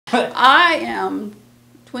I am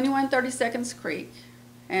 2132nd Creek,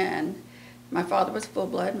 and my father was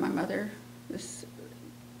full-blood, my mother was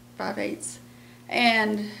 5/8,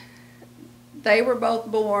 and they were both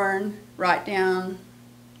born right down,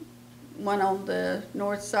 one on the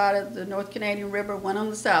north side of the North Canadian River, one on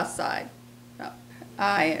the south side.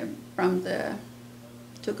 I am from the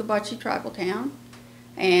Tukabachi tribal town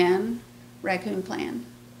and Raccoon Clan.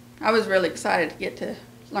 I was really excited to get to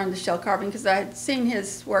learn the shell carving because I had seen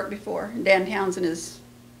his work before, and Dan Townsend is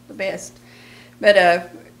the best. But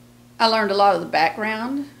I learned a lot of the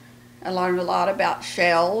background. I learned a lot about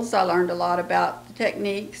shells. I learned a lot about the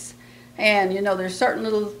techniques. And, you know, there's certain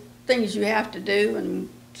little things you have to do and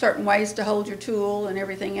certain ways to hold your tool and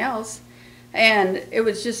everything else. And it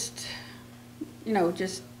was just, you know,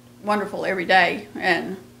 just wonderful every day.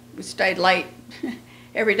 And we stayed late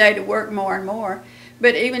every day to work more and more.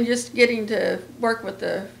 But even just getting to work with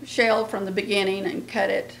the shell from the beginning and cut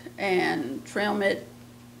it and trim it,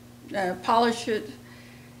 polish it,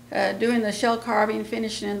 doing the shell carving,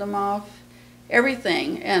 finishing them off,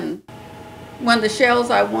 everything. And one of the shells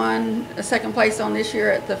I won a second place on this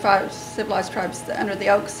year at the 5 Civilized Tribes Under the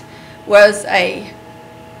Oaks was a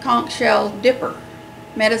conch shell dipper,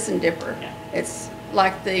 medicine dipper. Yeah. It's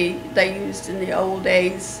like they used in the old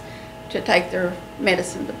days to take their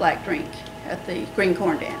medicine, the black drink, at the green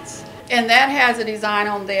corn dance. And that has a design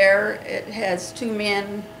on there. It has 2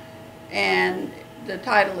 men, and the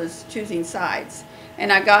title is Choosing Sides.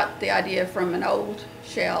 And I got the idea from an old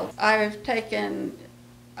shell. I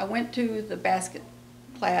went to the basket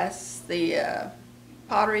class, the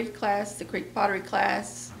pottery class, the Creek pottery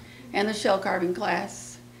class, and the shell carving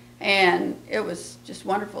class. And it was just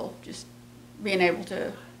wonderful, just being able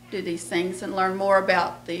to do these things and learn more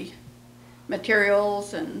about the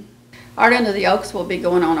materials. And Art Under the Oaks will be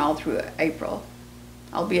going on all through April.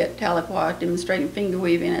 I'll be at Tahlequah demonstrating finger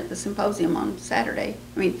weaving at the symposium on Friday,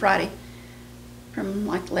 from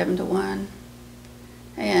like 11 to 1.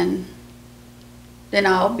 And then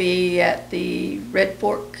I'll be at the Red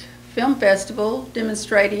Fork Film Festival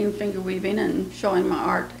demonstrating finger weaving and showing my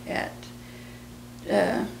art at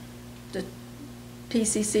the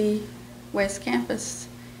TCC West Campus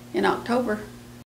in October.